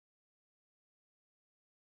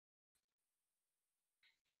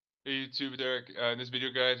Hey YouTube, Derek. In this video,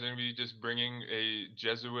 guys, I'm going to be just bringing a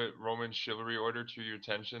Jesuit Roman chivalry order to your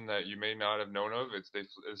attention that you may not have known of.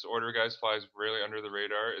 This order, guys, flies really under the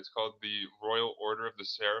radar. It's called the Royal Order of the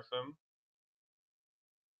Seraphim,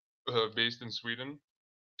 based in Sweden.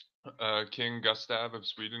 King Gustav of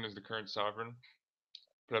Sweden is the current sovereign.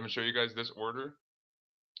 But I'm going to show you guys this order,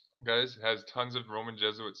 guys. It has tons of Roman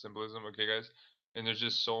Jesuit symbolism, okay, guys? And there's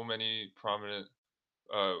just so many prominent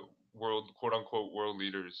uh, quote unquote world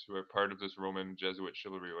leaders who are part of this Roman Jesuit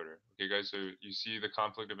chivalry order. Okay, guys, so you see the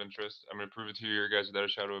conflict of interest. I'm gonna prove it to you here, guys, without a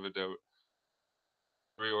shadow of a doubt.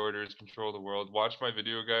 Three orders control the world. Watch my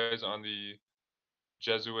video, guys, on the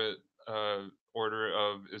Jesuit order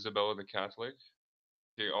of Isabella the Catholic.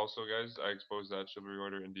 Okay, also, guys, I exposed that chivalry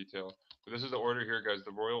order in detail. But this is the order here, guys,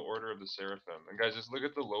 the Royal Order of the Seraphim. And guys, just look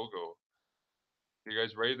at the logo. Okay,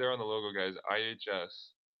 guys, right there on the logo, guys, IHS.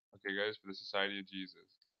 Okay, guys, for the Society of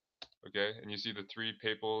Jesus. Okay, and you see the three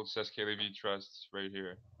papal Sescalevi trusts right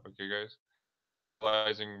here. Okay, guys,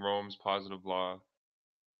 realizing Rome's positive law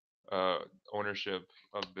uh, ownership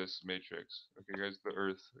of this matrix. Okay, guys, the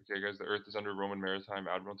Earth. Okay, guys, the Earth is under Roman Maritime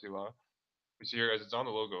Admiralty law. You see here, guys, it's on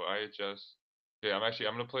the logo, IHS. Okay,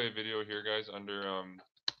 I'm gonna play a video here, guys, under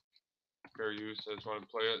fair use. I just wanted to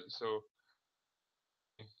play it, so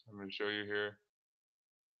I'm gonna show you here.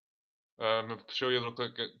 I'm gonna show you a little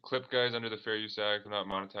clip, guys, under the Fair Use Act. I'm not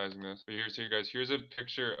monetizing this, but here's here, guys. Here's a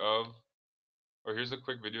picture of Or here's a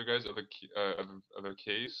quick video, guys, of of a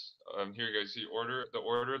case. Here, guys, see the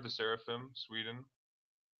Order of the Seraphim, Sweden,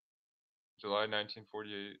 July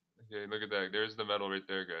 1948. Okay, look at that. There's the medal right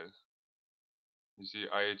there, guys. You see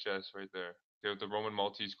IHS right there. Okay, with the Roman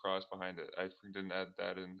Maltese cross behind it. I didn't add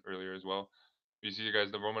that in earlier as well. You see,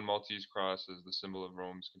 guys, the Roman Maltese cross is the symbol of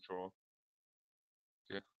Rome's control.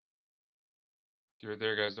 Okay, right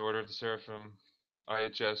there, guys, the Order of the Seraphim,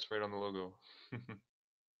 IHS right on the logo.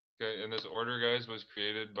 Okay, and this order, guys, was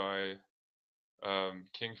created by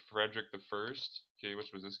King Frederick the First, okay,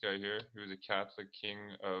 which was this guy here, who was a Catholic king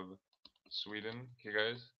of Sweden, okay,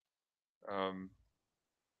 guys. Um,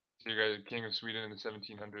 so you guys, king of Sweden in the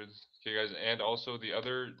 1700s, okay, guys, and also the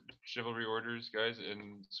other chivalry orders, guys,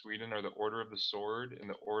 in Sweden are the Order of the Sword and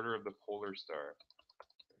the Order of the Polar Star.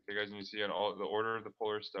 Okay, guys, and you see on all the Order of the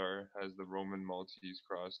Polar Star has the Roman Maltese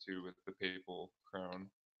cross too with the papal crown.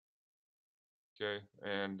 Okay,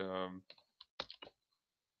 and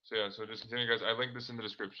so yeah, so just continue, guys. I linked this in the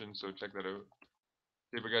description, so check that out.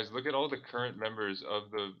 Okay, but guys, look at all the current members of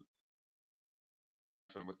the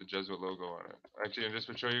with the Jesuit logo on it. Actually, and just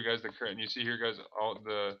to show you guys the current, you see here, guys, all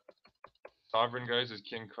the sovereign, guys, is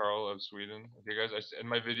King Carl of Sweden. Okay, guys, in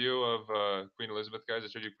my video of Queen Elizabeth, guys, I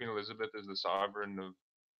showed you Queen Elizabeth is the sovereign of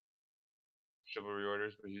chivalry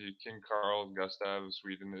orders, but King Carl Gustav of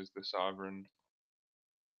Sweden is the sovereign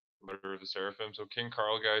order of the Seraphim. So King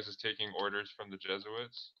Carl, guys, is taking orders from the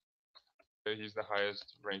Jesuits. Okay, he's the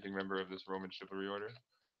highest ranking member of this Roman chivalry order.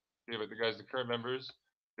 Okay, but the guys, the current members,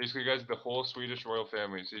 basically, guys, the whole Swedish royal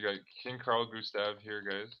family. So you got King Carl Gustav here,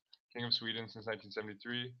 guys, King of Sweden since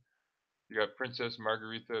 1973. You got Princess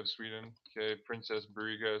Margarita of Sweden. Okay, Princess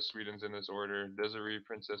Briga of Sweden's in this order. Desiree,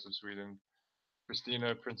 Princess of Sweden.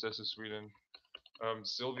 Christina, Princess of Sweden.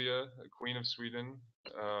 Sylvia, Queen of Sweden.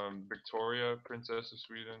 Victoria, Princess of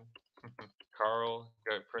Sweden. Carl,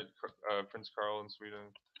 got Prince Carl in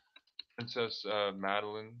Sweden. Princess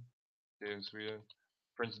Madeline, okay, in Sweden.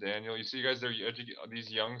 Prince Daniel. You see, guys,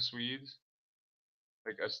 these young Swedes.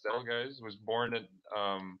 Like Estelle, guys, was born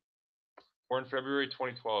February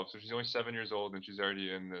 2012, so she's only 7 years old and she's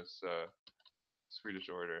already in this Swedish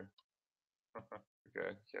order.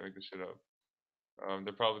 Okay, can't make this shit up.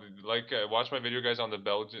 They're probably like watch my video, guys, on the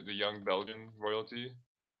young Belgian royalty.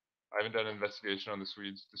 I haven't done an investigation on the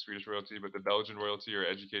Swedish royalty, but the Belgian royalty are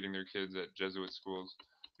educating their kids at Jesuit schools.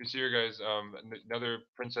 You see here, guys, another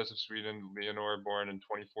princess of Sweden, Leonor, born in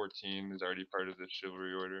 2014, is already part of the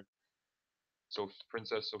chivalry order. So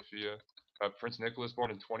Princess Sophia. Prince Nicholas, born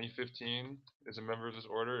in 2015, is a member of this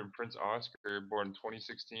order, and Prince Oscar, born in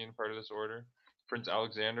 2016, part of this order. Prince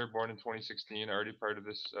Alexander, born in 2016, already part of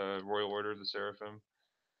this Royal Order of the Seraphim.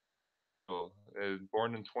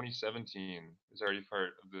 Born in 2017, is already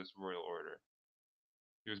part of this Royal Order.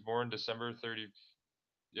 He was born December 30.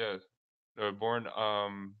 Yeah, born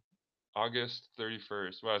August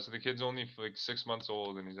 31st. Wow, so the kid's only like 6 months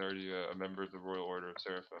old and he's already a member of the Royal Order of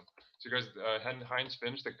Seraphim. So you guys, Heinz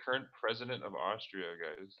Finch, the current president of Austria,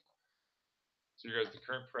 guys. So you guys, the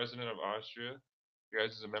current president of Austria, you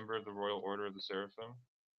guys is a member of the Royal Order of the Seraphim.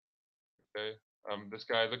 Okay. This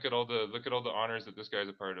guy, look at all the honors that this guy's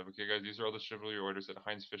a part of. Okay, guys, these are all the chivalry orders that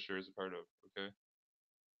Heinz Fischer is a part of. Okay,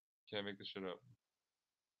 can't make this shit up.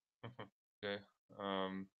 Okay.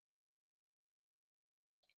 Um,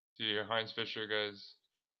 See Heinz Fischer, guys,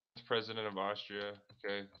 president of Austria.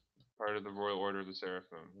 Okay, part of the Royal Order of the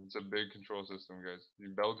Seraphim. It's a big control system, guys.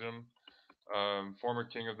 Belgium, former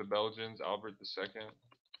king of the Belgians, Albert II.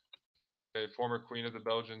 Okay, former queen of the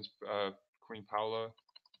Belgians, Queen Paula.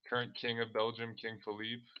 Current king of Belgium, King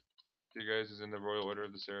Philippe. You guys is in the Royal Order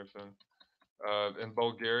of the Seraphim. In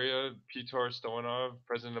Bulgaria, Petar Stoyanov,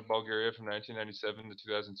 president of Bulgaria from 1997 to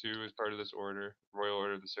 2002, is part of this order, Royal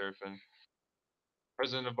Order of the Seraphim.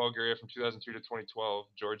 President of Bulgaria from 2002 to 2012,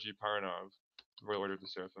 Georgy Paranov, Royal Order of the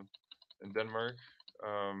Seraphim. In Denmark,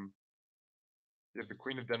 you have the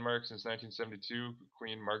Queen of Denmark since 1972,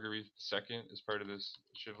 Queen Marguerite II is part of this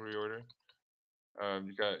chivalry order.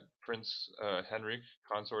 You got Prince Henrik,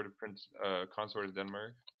 consort of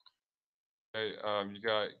Denmark. Okay, you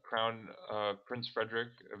got Crown Prince Frederick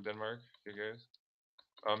of Denmark. Okay, guys.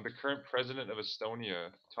 The current president of Estonia,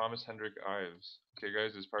 Thomas Hendrik Ives. Okay,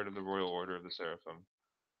 guys, is part of the Royal Order of the Seraphim.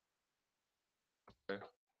 Okay,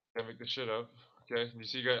 can't make this shit up. Okay, you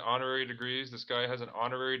see, you got honorary degrees. This guy has an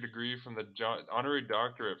honorary degree from the honorary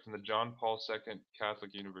doctorate from the John Paul II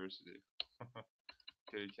Catholic University.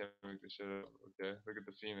 Okay, you can't make this shit up. Okay, look at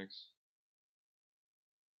the Phoenix.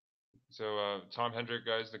 So Tom Hendrik,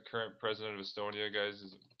 guys, the current president of Estonia, guys,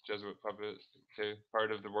 is a Jesuit puppet. Okay,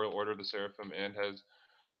 part of the Royal Order of the Seraphim and has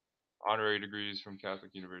honorary degrees from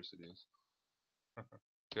Catholic universities.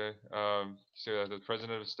 Okay, so the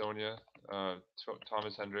president of Estonia,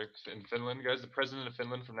 Thomas Hendrik. In Finland, guys, the president of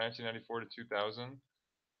Finland from 1994 to 2000,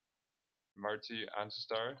 Martti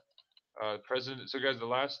Ahtisaari. President. So, guys, the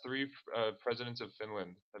last three presidents of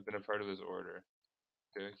Finland have been a part of this order.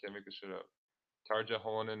 Okay, can't make this shit up. Tarja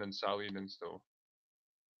Holonen and Sally Niinistö.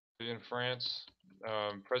 In France,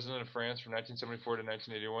 president of France from 1974 to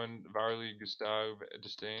 1981, Valéry Giscard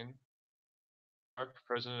d'Estaing.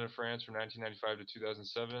 President of France from 1995 to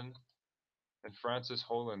 2007, and Francis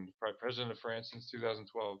Holland, president of France since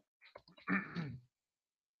 2012.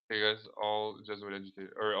 Hey guys, all Jesuit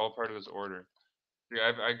educated, or all part of this order.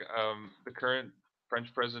 Yeah, the current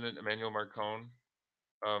French president Emmanuel Macron,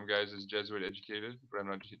 guys, is Jesuit educated, but I'm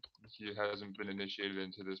not. He hasn't been initiated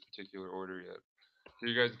into this particular order yet. So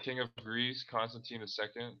you guys, the King of Greece, Constantine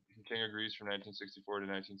II, King of Greece from 1964 to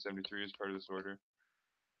 1973, is part of this order.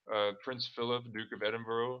 Prince Philip, Duke of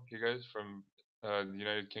Edinburgh, you guys, from the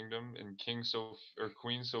United Kingdom, and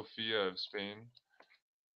Queen Sophia of Spain.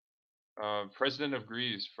 President of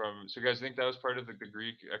Greece from. So, guys, think that was part of the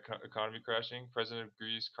Greek economy crashing. President of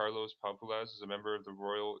Greece, Carlos Papoulas, is a member of the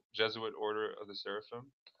Royal Jesuit Order of the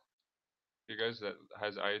Seraphim. You guys, that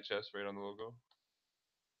has IHS right on the logo.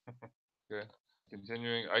 Okay.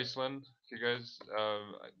 Continuing, Iceland. You guys,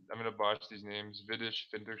 I'm gonna botch these names. Vidish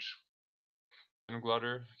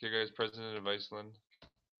Finnglottir. Okay, guys, president of Iceland.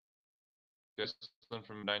 Iceland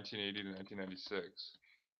from 1980 to 1996.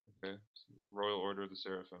 Okay, Royal Order of the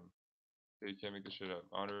Seraphim. Okay, you can't make this shit up.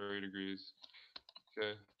 Honorary degrees.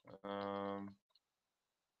 Okay,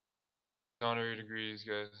 honorary degrees,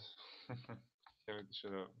 guys. Can't make this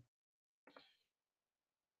shit up.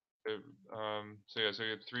 Okay, so yeah, so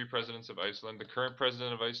you have three presidents of Iceland. The current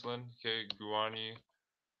president of Iceland, okay, Guðni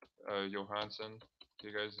Johansson.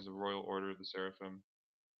 Okay, guys, is a Royal Order of the Seraphim.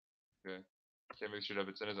 Okay, can't make shit up.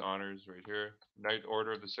 It's in his honors right here. Knight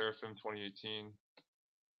Order of the Seraphim, 2018.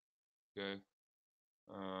 Okay.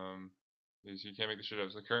 You can't make this shit up.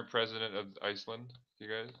 It's the current president of Iceland, you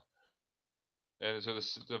guys. And so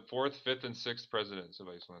the fourth, fifth, and sixth presidents of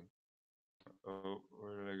Iceland. Oh,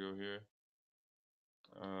 where did I go here?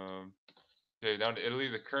 Okay, down to Italy.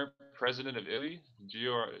 The current president of Italy,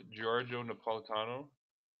 Giorgio Napolitano.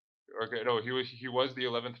 Okay, no, he was the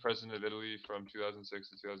 11th president of Italy from 2006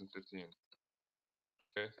 to 2015.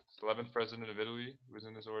 Okay, 11th president of Italy was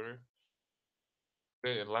in this order.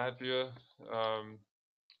 Okay, in Latvia,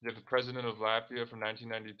 you have the president of Latvia from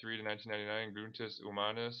 1993 to 1999, Guntis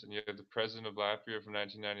Umanis, and you have the president of Latvia from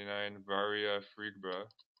 1999, Varia Frigbra.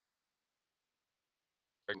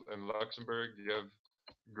 In Luxembourg, you have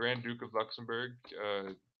Grand Duke of Luxembourg,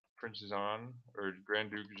 Prince Jean, or Grand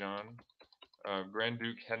Duke Jean. Grand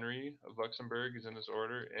Duke Henry of Luxembourg is in this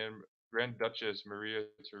order, and Grand Duchess Maria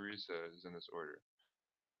Theresa is in this order.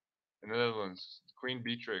 In the Netherlands, Queen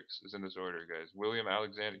Beatrix is in this order, guys. William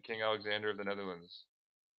Alexander, King Alexander of the Netherlands.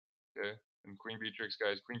 Okay, and Queen Beatrix,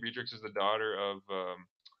 guys. Queen Beatrix is the daughter of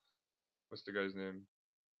what's the guy's name?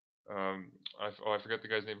 I forgot the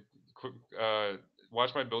guy's name.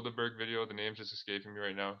 Watch my Bilderberg video. The name's just escaping me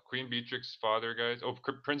right now. Queen Beatrix's father, guys. Oh,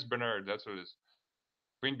 Prince Bernard. That's what it is.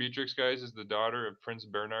 Queen Beatrix, guys, is the daughter of Prince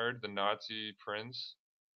Bernard, the Nazi prince,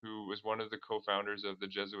 who was one of the co-founders of the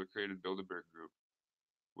Jesuit-created Bilderberg group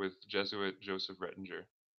with Jesuit Joseph Rettinger.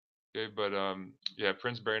 Okay, but yeah,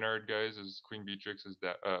 Prince Bernard, guys, is Queen Beatrix's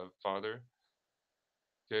father.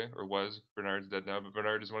 Okay, or was. Bernard's dead now, but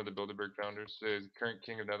Bernard is one of the Bilderberg founders. So he's the current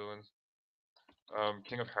king of Netherlands.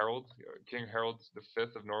 King of Harold, King Harold the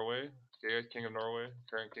Fifth of Norway. Okay, King of Norway,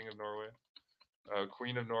 current King of Norway.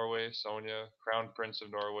 Queen of Norway, Sonia. Crown Prince of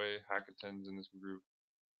Norway, Hakaton's in this group.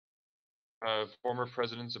 Former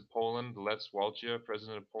presidents of Poland, Lech Walesa,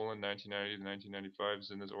 President of Poland, 1990 to 1995,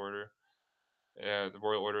 is in this order. The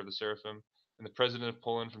Royal Order of the Seraphim. And the President of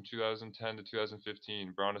Poland from 2010 to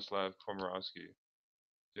 2015, Bronislaw Komorowski.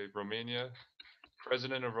 Okay, Romania,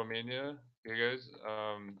 President of Romania. Okay, guys.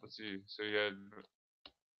 Let's see. So you had.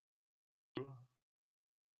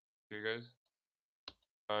 Okay, guys.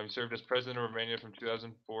 He served as President of Romania from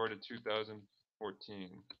 2004 to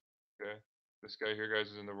 2014. Okay. This guy here, guys,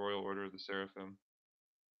 is in the Royal Order of the Seraphim.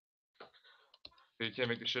 You can't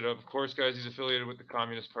make this shit up. Of course, guys, he's affiliated with the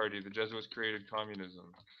Communist Party. The Jesuits created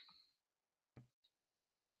communism.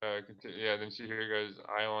 Yeah, then see here, guys,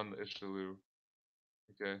 Ion Ishtalu.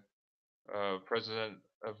 Okay. President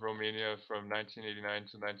of Romania from 1989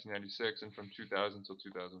 to 1996 and from 2000 till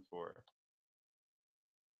 2004.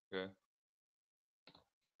 Okay.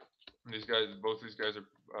 And these guys, both these guys are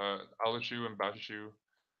Alashu and Bashu.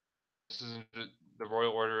 This isn't the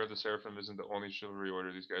Royal Order of the Seraphim isn't the only chivalry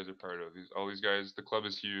order these guys are part of. All these guys, the club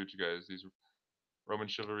is huge, guys. These Roman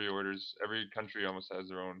chivalry orders, every country almost has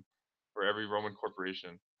their own, or every Roman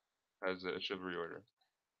corporation has a chivalry order.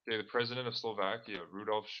 Okay, the president of Slovakia,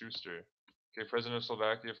 Rudolf Schuster. Okay, president of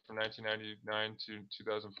Slovakia from 1999 to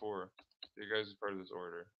 2004. You guys are part of this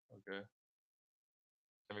order. Okay,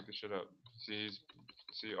 I make this shit up. See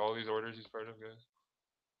all these orders he's part of, guys.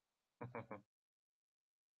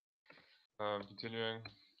 Continuing.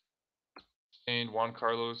 Spain, Juan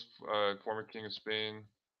Carlos, former king of Spain.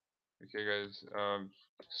 Okay, guys.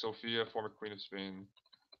 Sophia, former queen of Spain.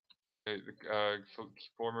 Okay,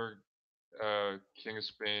 former king of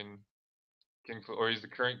Spain. Or he's the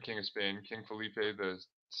current king of Spain, King Felipe the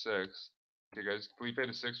Sixth. Okay, guys. Felipe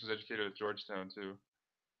the Sixth was educated at Georgetown too.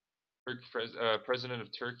 President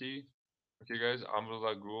of Turkey. Okay, guys.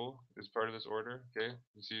 Amrullah Gül is part of this order. Okay,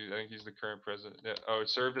 you see, I think he's the current president. Yeah. Oh, it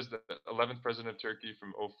served as the 11th president of Turkey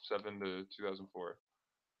from 2007 to 2004.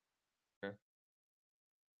 Okay.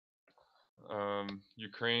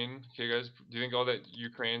 Ukraine. Okay, guys. Do you think all that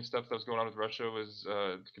Ukraine stuff that was going on with Russia was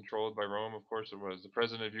controlled by Rome? Of course it was. The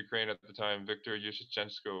president of Ukraine at the time, Viktor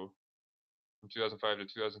Yushchenko, from 2005 to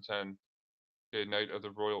 2010, okay, Knight of the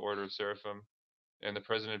Royal Order of Seraphim, and the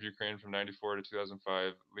president of Ukraine from 94 to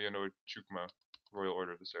 2005, Leonid Chukma, Royal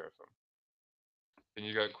Order of the Seraphim. Then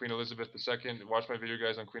you got Queen Elizabeth II. Watch my video,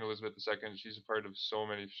 guys, on Queen Elizabeth II. She's a part of so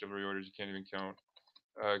many chivalry orders you can't even count.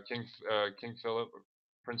 King Philip,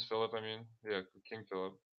 Prince Philip, I mean, yeah, King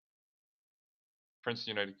Philip. Prince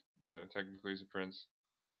United, technically he's a prince.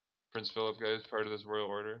 Prince Philip, guys, part of this royal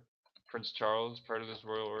order. Prince Charles, part of this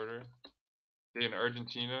royal order. In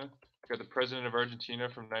Argentina, got the president of Argentina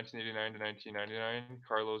from 1989 to 1999,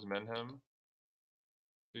 Carlos Menem.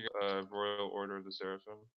 You got Royal Order of the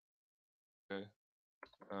Seraphim. Okay.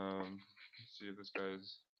 Let's see if this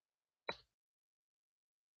guy's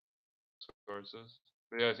sources.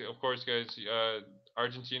 But yeah, of course, guys.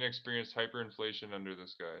 Argentina experienced hyperinflation under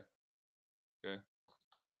this guy. Okay.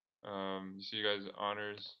 You see, you guys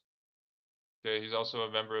honors. Okay, he's also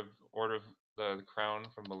a member of Order of the Crown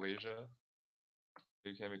from Malaysia.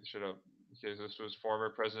 You can't make this shit up. Okay, so this was former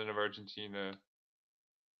president of Argentina,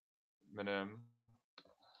 Menem.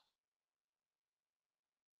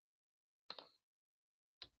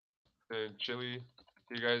 Okay, Chile.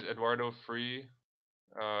 You guys, Eduardo Frei,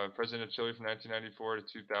 president of Chile from 1994 to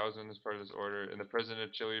 2000 as part of this order, and the president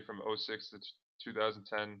of Chile from 06 to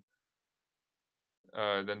 2010.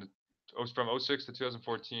 From 06 to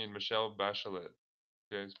 2014, Michelle Bachelet.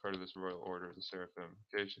 Okay, as part of this Royal Order of the Seraphim.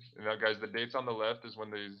 Okay, and now, guys, the dates on the left is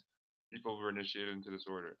when these people were initiated into this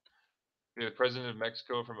order. Okay, the president of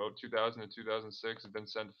Mexico from 2000 to 2006,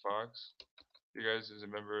 Vincent Fox. You guys is a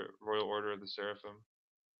member Royal Order of the Seraphim.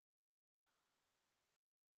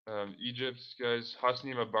 Egypt, guys,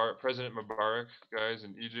 Hosni Mubarak, President Mubarak, guys,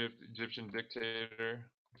 in Egypt, Egyptian dictator.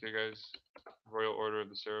 Okay, guys, Royal Order of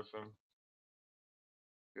the Seraphim.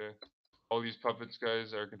 Okay, all these puppets,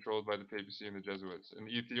 guys, are controlled by the papacy and the Jesuits. In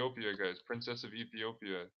Ethiopia, guys, Princess of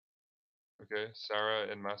Ethiopia. Okay, Sarah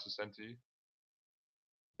and Masasenti.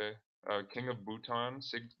 Okay, King of Bhutan,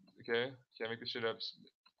 okay, can't make this shit up.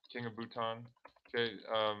 King of Bhutan. Okay,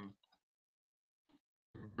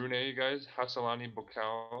 Brunei, guys, Hassalani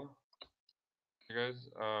Bokal. You guys,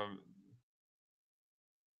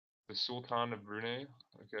 the Sultan of Brunei.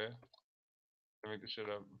 Okay, can't make this shit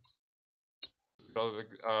up.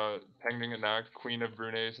 Pending an act, Queen of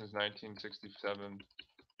Brunei since 1967.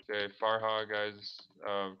 Okay, Farha, guys,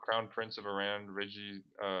 Crown Prince of Iran, Reggie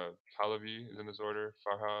Pahlavi is in this order.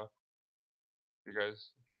 Farha, you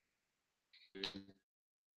guys.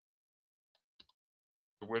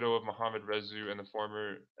 The widow of Mohammad Reza and the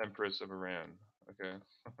former Empress of Iran. Okay,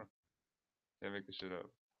 can't make this shit up.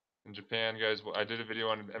 In Japan, guys, well, I did a video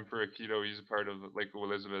on Emperor Akito. He's a part of like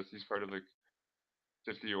Elizabeth. He's part of like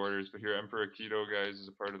 50 orders, but here Emperor Akito, guys, is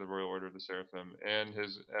a part of the Royal Order of the Seraphim, and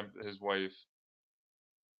his wife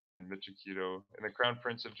Michikito, and the Crown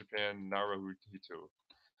Prince of Japan Naruhito.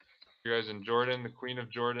 You guys in Jordan, the Queen of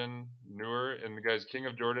Jordan, Nur, and the guys King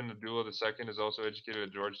of Jordan, Abdullah II is also educated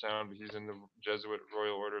at Georgetown, but he's in the Jesuit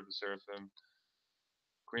Royal Order of the Seraphim.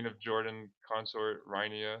 Queen of Jordan, Consort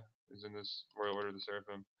Rainia is in this Royal Order of the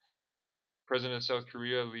Seraphim. President of South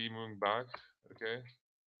Korea, Lee Myung-bak, okay.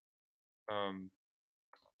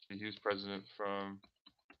 He was president from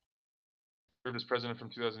served as president from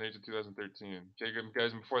 2008 to 2013. Okay,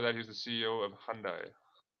 guys, and before that, he was the CEO of Hyundai.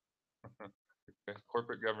 Okay,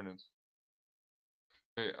 corporate governance.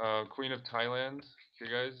 Okay, Queen of Thailand.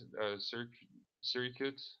 Okay, guys,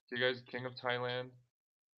 Sirikit. Okay, guys, King of Thailand.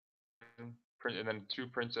 And then two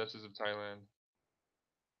princesses of Thailand.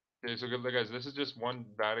 Okay, so good, guys. This is just one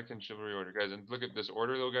Vatican chivalry order, guys. And look at this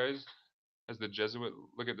order, though, guys. As the Jesuit,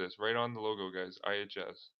 look at this right on the logo, guys.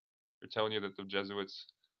 IHS. They're telling you that the Jesuits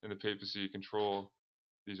and the papacy control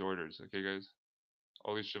these orders. Okay, guys.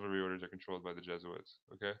 All these chivalry orders are controlled by the Jesuits.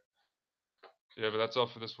 Okay. Yeah, but that's all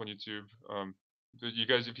for this one, YouTube. You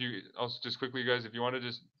guys, if you also just quickly, guys, if you want to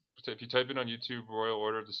just if you type in on YouTube Royal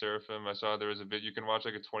Order of the Seraphim, I saw there was a bit. You can watch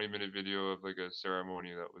like a 20-minute video of like a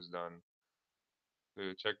ceremony that was done.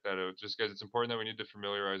 So check that out. Just guys, it's important that we need to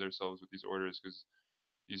familiarize ourselves with these orders because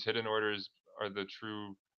these hidden orders are the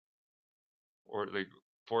true or like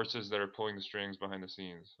forces that are pulling the strings behind the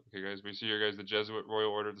scenes. Okay, guys, we see here, guys, the Jesuit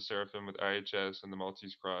Royal Order of the Seraphim with IHS and the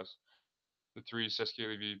Maltese Cross, the three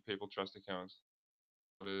Sesquialevi Papal Trust accounts.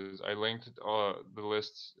 I linked the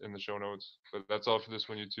lists in the show notes. But that's all for this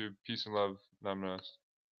one, YouTube. Peace and love. Namaste.